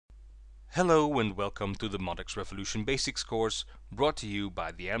Hello and welcome to the MODX Revolution Basics course brought to you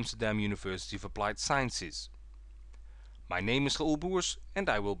by the Amsterdam University of Applied Sciences. My name is Raoul Boers and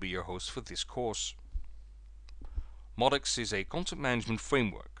I will be your host for this course. MODX is a content management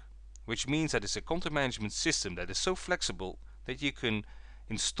framework, which means that it's a content management system that is so flexible that you can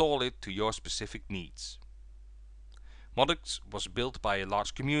install it to your specific needs. MODX was built by a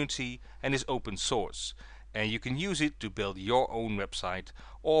large community and is open source, and you can use it to build your own website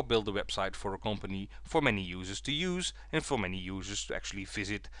or build a website for a company for many users to use and for many users to actually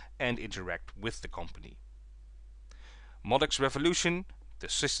visit and interact with the company. MODX Revolution, the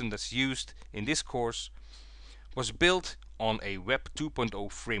system that's used in this course, was built on a Web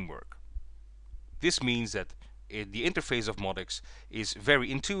 2.0 framework. This means that the interface of MODX is very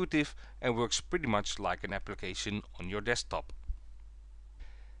intuitive and works pretty much like an application on your desktop.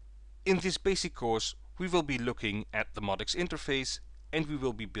 In this basic course, we will be looking at the MODX interface and we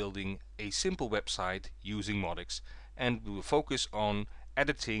will be building a simple website using MODX, and we will focus on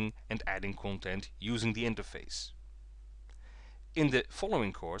editing and adding content using the interface. In the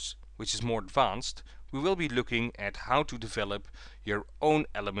following course, which is more advanced, we will be looking at how to develop your own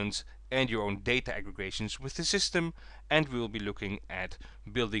elements and your own data aggregations with the system, and we will be looking at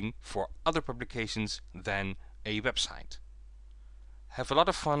building for other publications than a website. Have a lot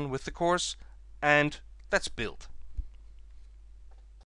of fun with the course and let's build!